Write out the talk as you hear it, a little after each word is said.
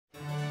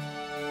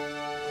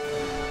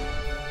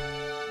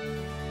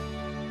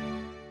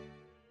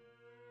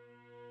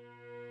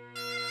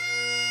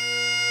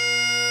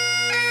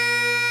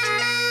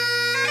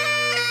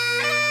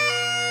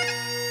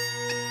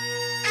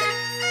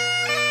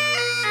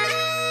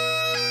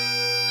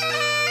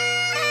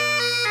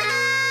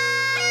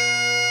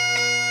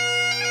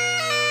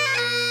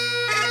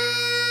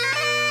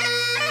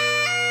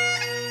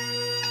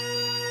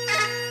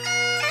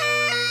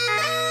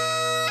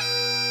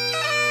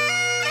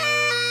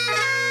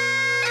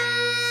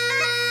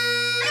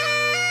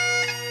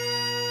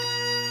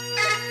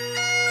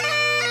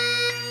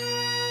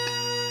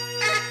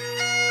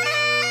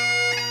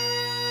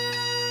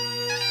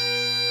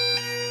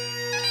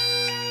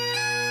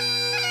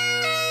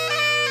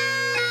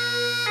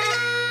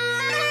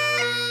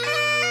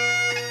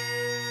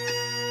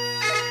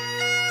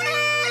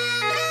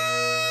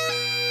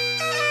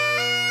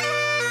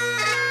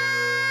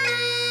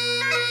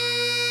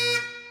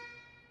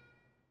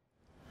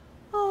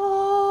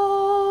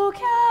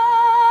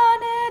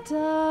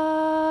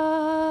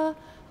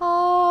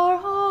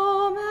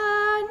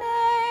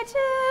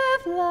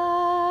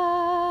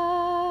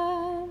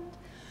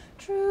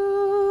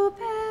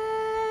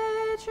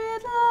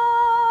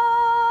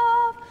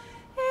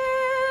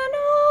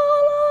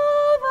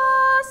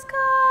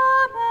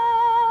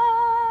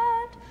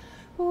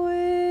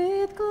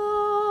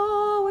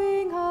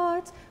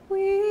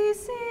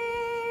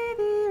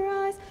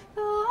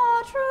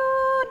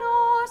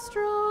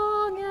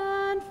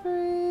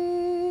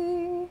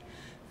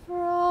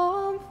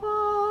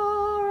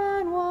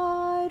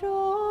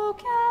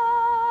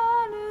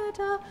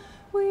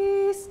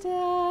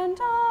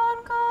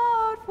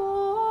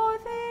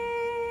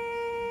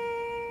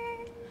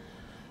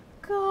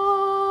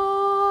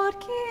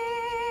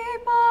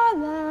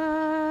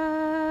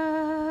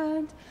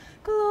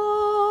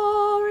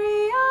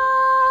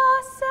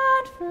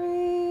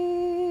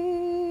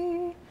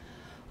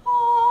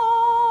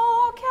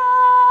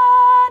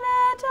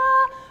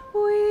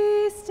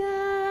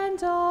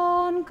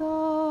on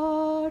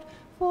guard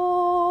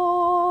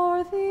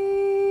for thee.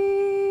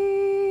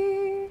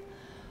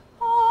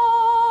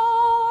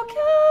 O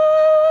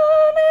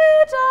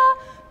Canada,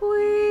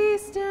 we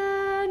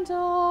stand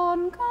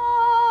on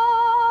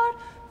guard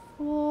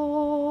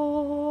for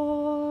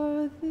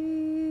thee.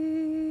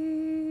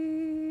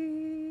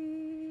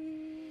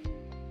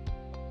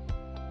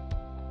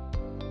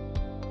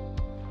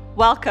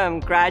 Welcome,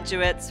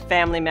 graduates,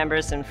 family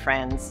members, and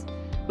friends.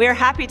 We are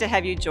happy to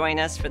have you join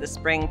us for the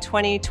Spring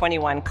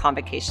 2021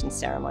 Convocation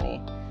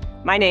ceremony.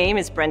 My name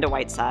is Brenda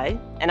Whiteside,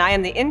 and I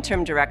am the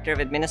Interim Director of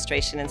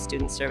Administration and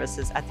Student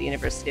Services at the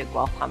University of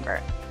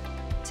Guelph-Humber.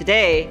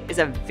 Today is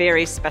a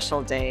very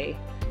special day.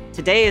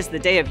 Today is the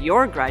day of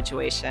your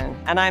graduation,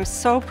 and I'm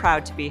so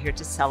proud to be here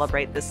to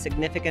celebrate this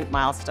significant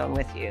milestone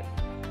with you.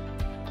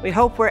 We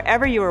hope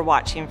wherever you are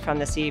watching from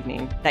this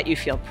evening that you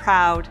feel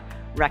proud,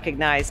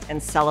 recognized,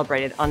 and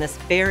celebrated on this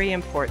very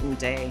important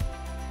day.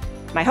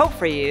 My hope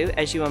for you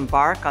as you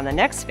embark on the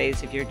next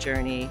phase of your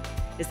journey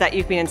is that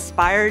you've been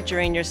inspired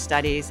during your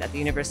studies at the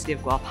University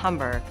of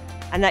Guelph-Humber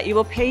and that you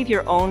will pave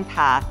your own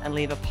path and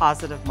leave a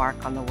positive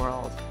mark on the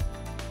world.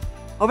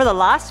 Over the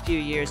last few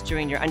years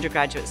during your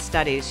undergraduate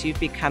studies, you've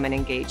become an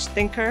engaged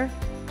thinker,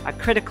 a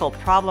critical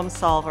problem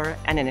solver,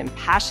 and an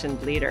impassioned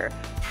leader.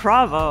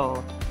 Bravo!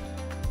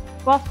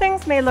 While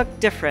things may look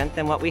different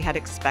than what we had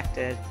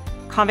expected,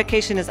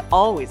 Convocation is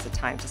always a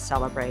time to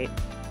celebrate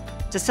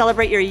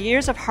your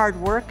years of hard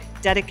work,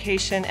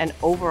 dedication, and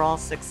overall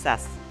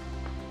success,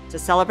 to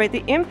celebrate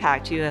the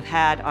impact you have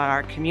had on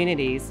our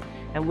communities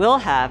and will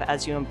have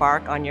as you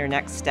embark on your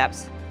next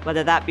steps,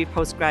 whether that be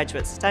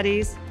postgraduate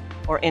studies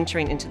or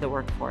entering into the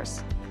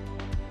workforce.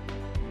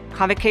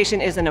 Convocation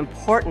is an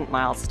important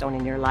milestone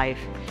in your life,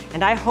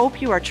 and I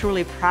hope you are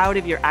truly proud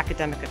of your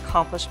academic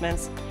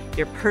accomplishments,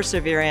 your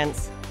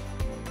perseverance,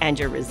 and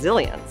your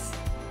resilience.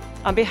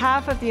 On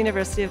behalf of the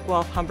University of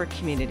Guelph-Humber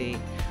community,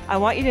 I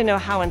want you to know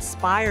how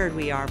inspired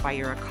we are by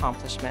your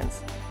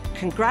accomplishments.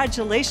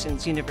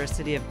 Congratulations,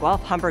 University of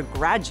Guelph-Humber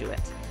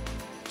graduate.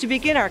 To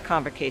begin our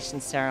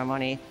Convocation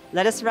ceremony,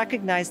 let us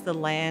recognize the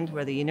land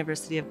where the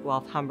University of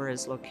Guelph-Humber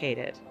is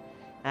located.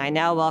 And I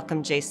now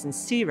welcome Jason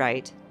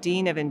Seawright,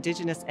 Dean of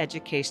Indigenous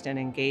Education and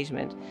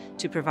Engagement,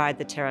 to provide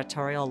the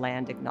territorial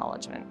land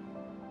acknowledgement.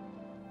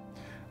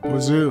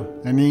 Wazoo,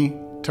 Ani,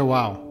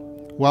 Tawau.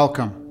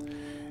 Welcome.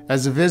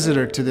 As a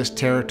visitor to this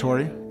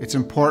territory, it's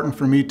important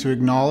for me to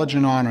acknowledge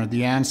and honor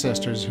the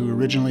ancestors who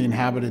originally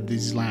inhabited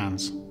these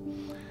lands.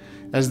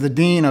 As the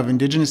Dean of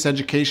Indigenous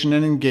Education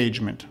and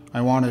Engagement,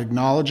 I want to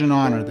acknowledge and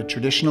honor the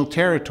traditional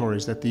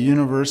territories that the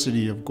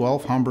University of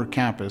Guelph-Humber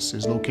campus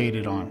is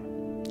located on.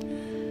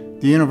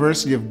 The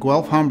University of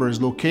Guelph-Humber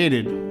is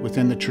located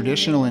within the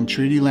traditional and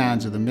treaty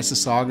lands of the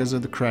Mississaugas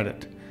of the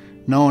Credit,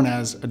 known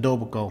as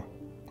Etobicoke,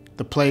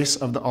 the place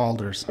of the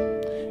alders.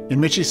 In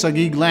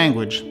Michi-Sagaig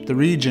language, the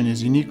region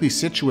is uniquely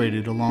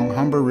situated along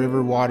Humber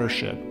River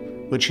watershed,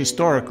 which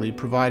historically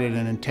provided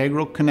an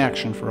integral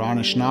connection for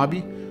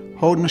Anishinaabe,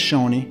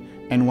 Haudenosaunee,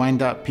 and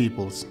Wendat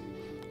peoples.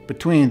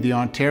 Between the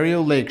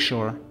Ontario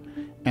Lakeshore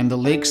and the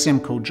Lake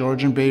Simcoe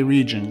Georgian Bay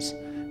regions,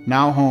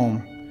 now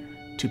home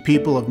to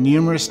people of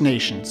numerous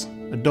nations,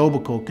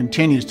 Etobicoke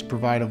continues to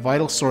provide a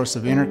vital source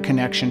of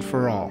interconnection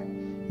for all.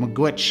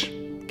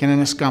 Magwitch,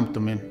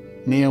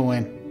 Kinenaskumtamin,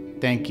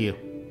 Neowin, thank you.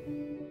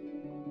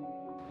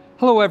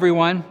 Hello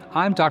everyone,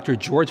 I'm Dr.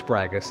 George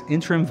Bragas,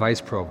 Interim Vice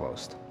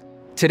Provost.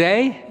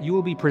 Today, you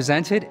will be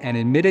presented and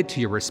admitted to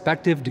your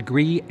respective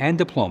degree and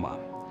diploma.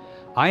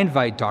 I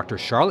invite Dr.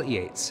 Charlotte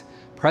Yates,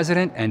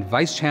 President and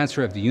Vice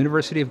Chancellor of the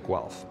University of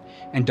Guelph,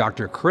 and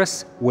Dr.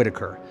 Chris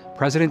Whitaker,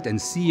 President and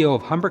CEO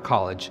of Humber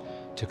College,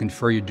 to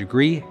confer your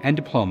degree and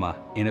diploma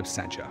in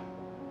absentia.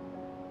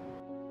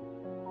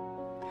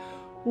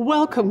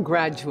 Welcome,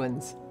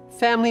 graduates,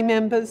 family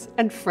members,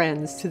 and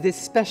friends to this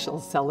special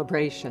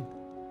celebration.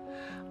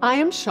 I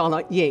am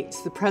Charlotte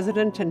Yates, the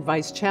President and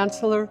Vice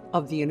Chancellor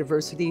of the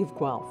University of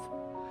Guelph.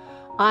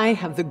 I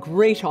have the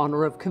great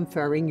honor of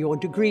conferring your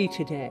degree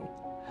today.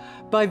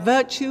 By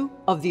virtue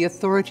of the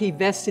authority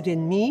vested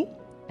in me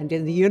and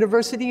in the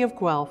University of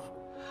Guelph,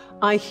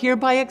 I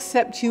hereby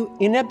accept you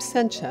in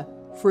absentia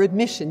for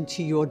admission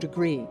to your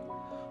degree,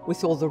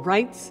 with all the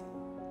rights,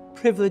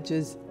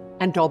 privileges,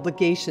 and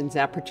obligations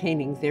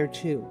appertaining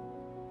thereto.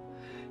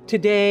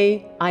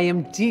 Today, I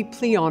am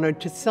deeply honored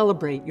to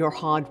celebrate your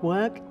hard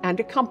work and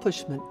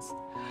accomplishments.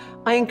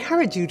 I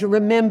encourage you to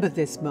remember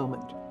this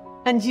moment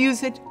and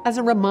use it as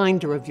a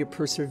reminder of your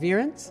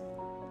perseverance,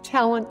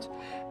 talent,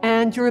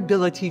 and your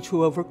ability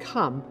to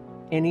overcome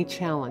any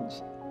challenge.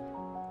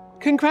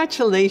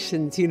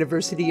 Congratulations,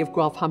 University of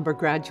Guelph-Humber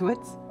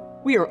graduates.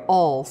 We are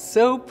all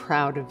so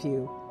proud of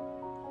you.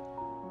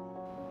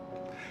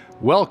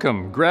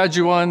 Welcome,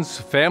 graduands,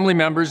 family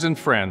members, and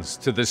friends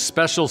to this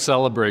special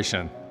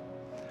celebration.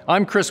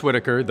 I'm Chris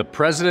Whitaker, the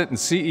President and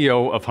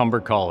CEO of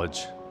Humber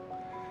College.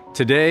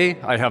 Today,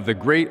 I have the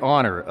great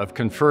honor of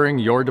conferring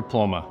your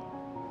diploma.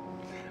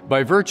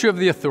 By virtue of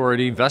the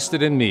authority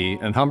vested in me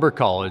and Humber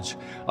College,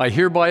 I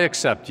hereby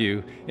accept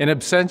you in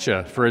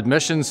absentia for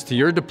admissions to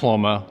your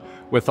diploma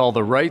with all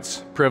the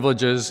rights,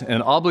 privileges,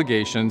 and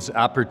obligations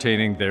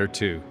appertaining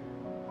thereto.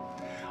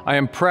 I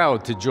am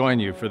proud to join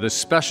you for this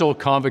special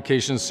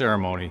convocation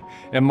ceremony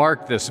and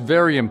mark this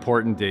very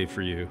important day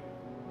for you.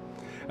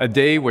 A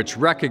day which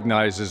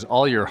recognizes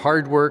all your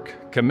hard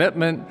work,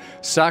 commitment,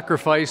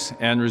 sacrifice,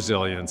 and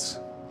resilience.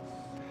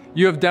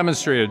 You have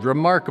demonstrated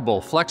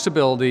remarkable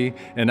flexibility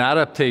and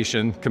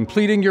adaptation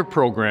completing your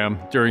program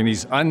during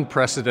these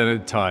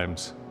unprecedented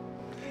times.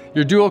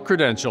 Your dual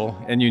credential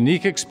and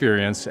unique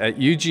experience at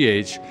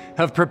UGH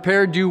have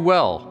prepared you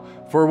well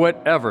for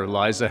whatever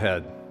lies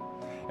ahead,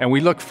 and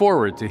we look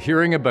forward to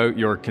hearing about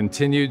your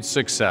continued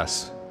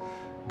success.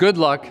 Good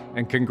luck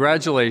and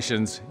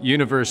congratulations,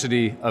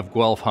 University of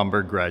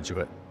Guelph-Humber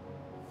graduate.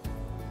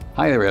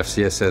 Hi there,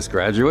 FCSS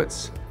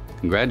graduates.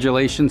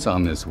 Congratulations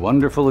on this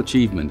wonderful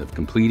achievement of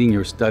completing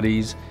your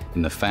studies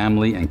in the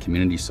Family and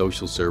Community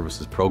Social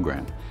Services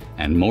program,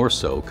 and more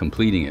so,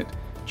 completing it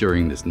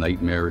during this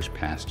nightmarish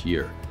past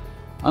year.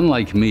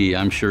 Unlike me,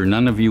 I'm sure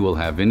none of you will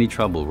have any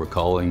trouble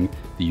recalling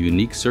the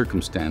unique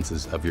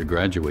circumstances of your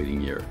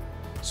graduating year.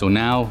 So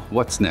now,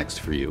 what's next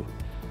for you?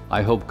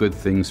 I hope good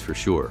things for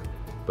sure.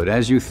 But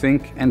as you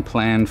think and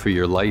plan for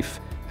your life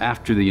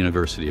after the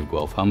University of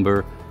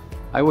Guelph-Humber,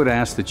 I would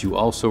ask that you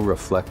also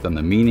reflect on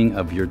the meaning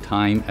of your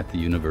time at the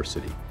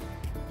university.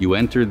 You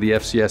entered the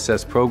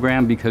FCSS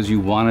program because you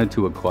wanted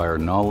to acquire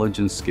knowledge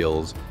and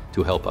skills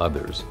to help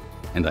others,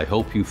 and I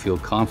hope you feel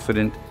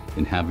confident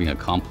in having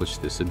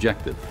accomplished this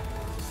objective.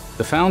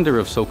 The founder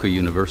of Soka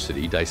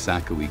University,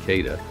 Daisaku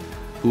Ikeda,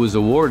 who was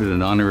awarded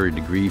an honorary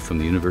degree from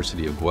the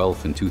University of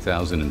Guelph in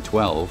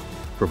 2012,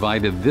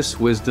 provided this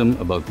wisdom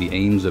about the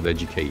aims of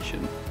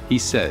education. He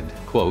said,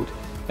 quote,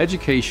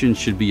 "Education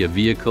should be a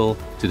vehicle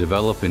to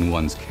develop in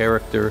one's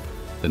character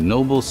the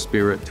noble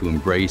spirit to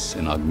embrace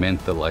and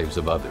augment the lives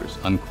of others,"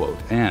 unquote.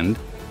 And,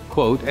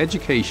 quote,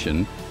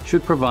 "Education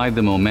should provide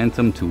the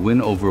momentum to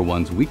win over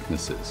one's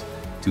weaknesses,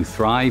 to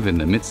thrive in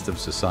the midst of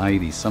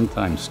society's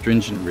sometimes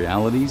stringent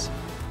realities,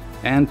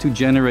 and to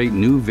generate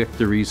new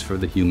victories for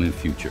the human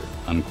future,"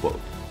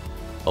 unquote.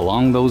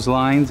 Along those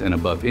lines, and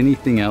above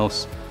anything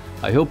else,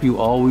 I hope you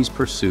always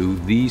pursue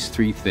these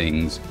three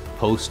things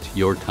post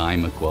your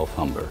time at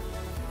Guelph-Humber: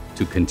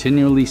 to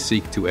continually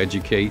seek to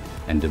educate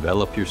and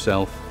develop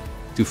yourself,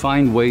 to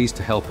find ways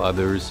to help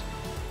others,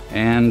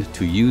 and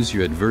to use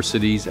your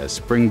adversities as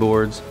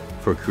springboards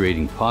for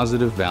creating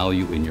positive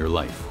value in your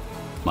life.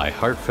 My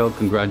heartfelt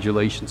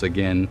congratulations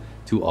again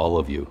to all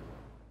of you.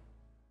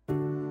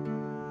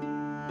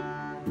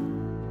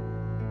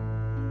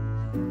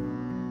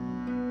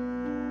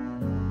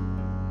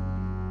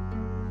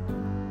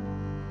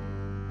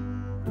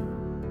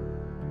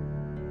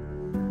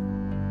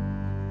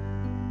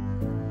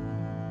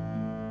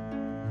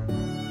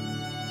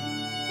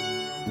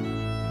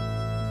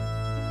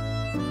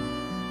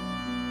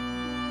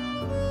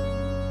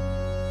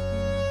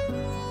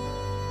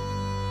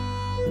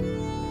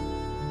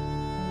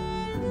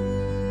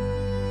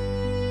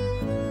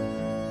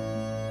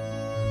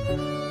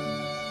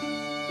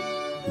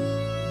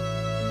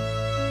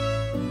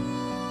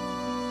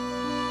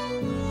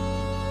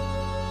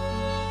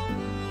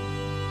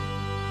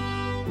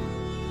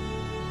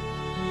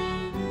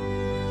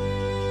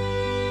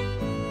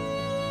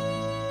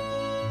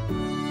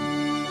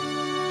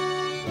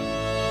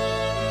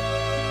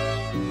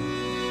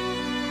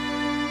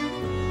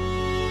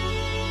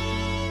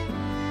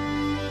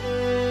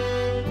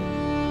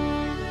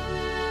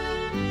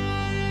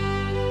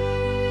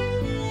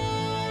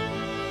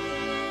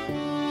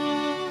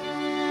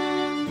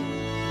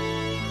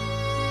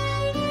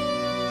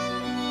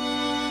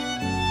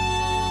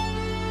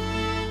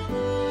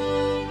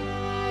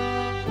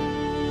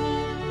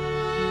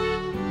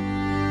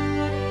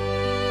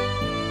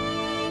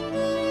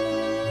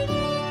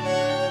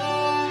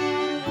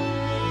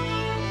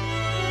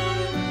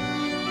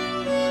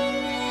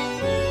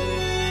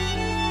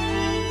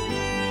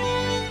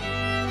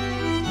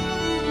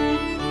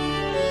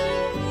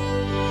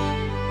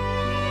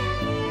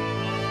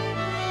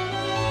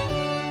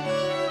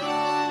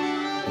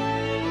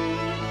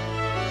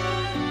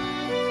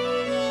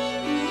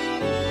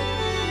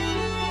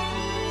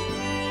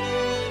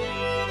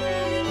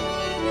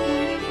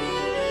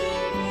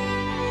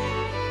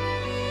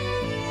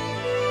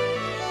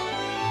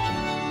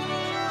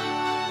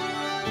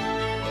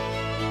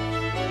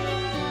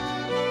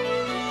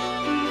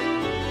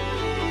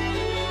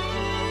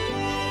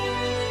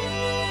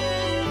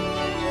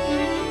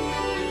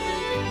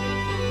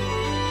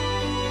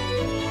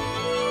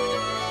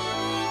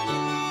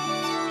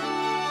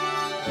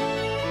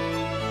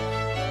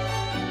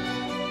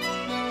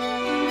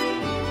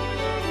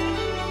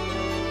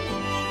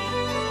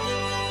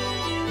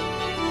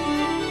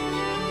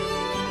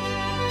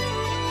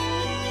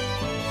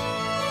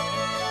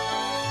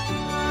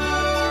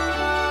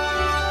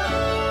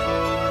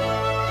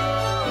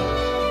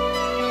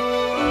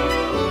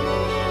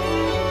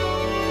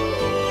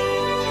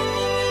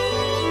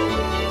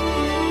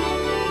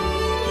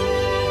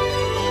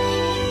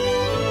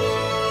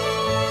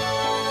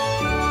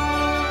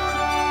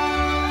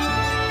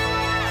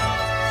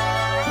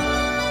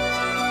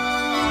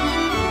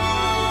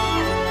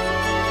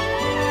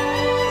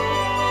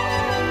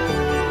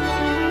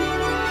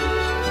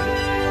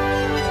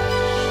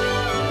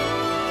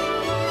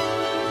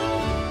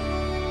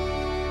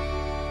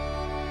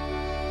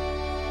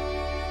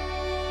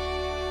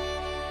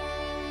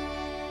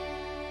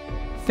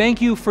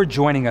 Thank you for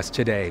joining us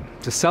today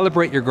to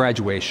celebrate your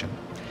graduation,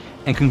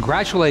 and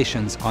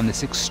congratulations on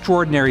this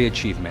extraordinary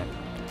achievement.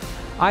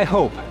 I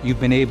hope you've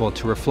been able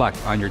to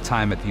reflect on your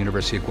time at the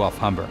University of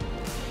Guelph-Humber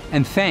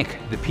and thank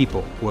the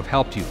people who have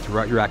helped you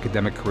throughout your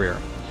academic career.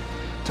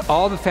 To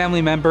all the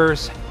family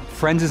members,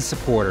 friends, and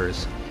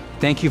supporters,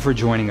 thank you for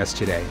joining us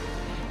today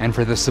and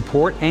for the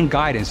support and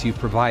guidance you've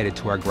provided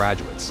to our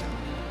graduates.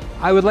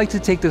 I would like to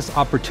take this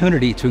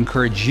opportunity to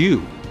encourage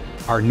you,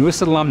 our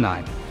newest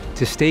alumni,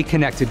 to stay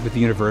connected with the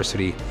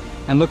university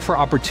and look for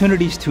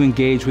opportunities to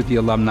engage with the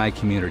alumni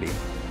community.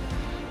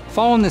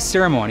 Following this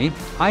ceremony,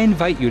 I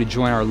invite you to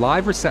join our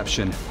live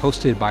reception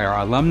hosted by our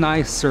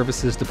Alumni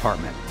Services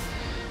Department.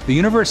 The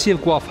University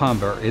of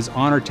Guelph-Humber is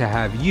honored to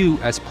have you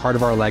as part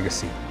of our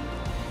legacy,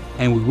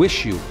 and we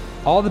wish you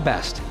all the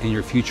best in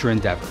your future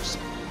endeavors.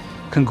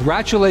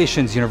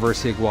 Congratulations,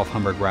 University of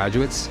Guelph-Humber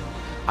graduates.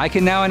 I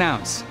can now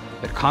announce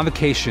that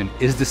Convocation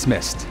is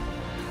dismissed.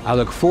 I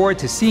look forward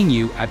to seeing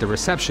you at the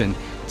reception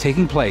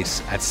taking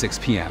place at 6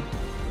 p.m.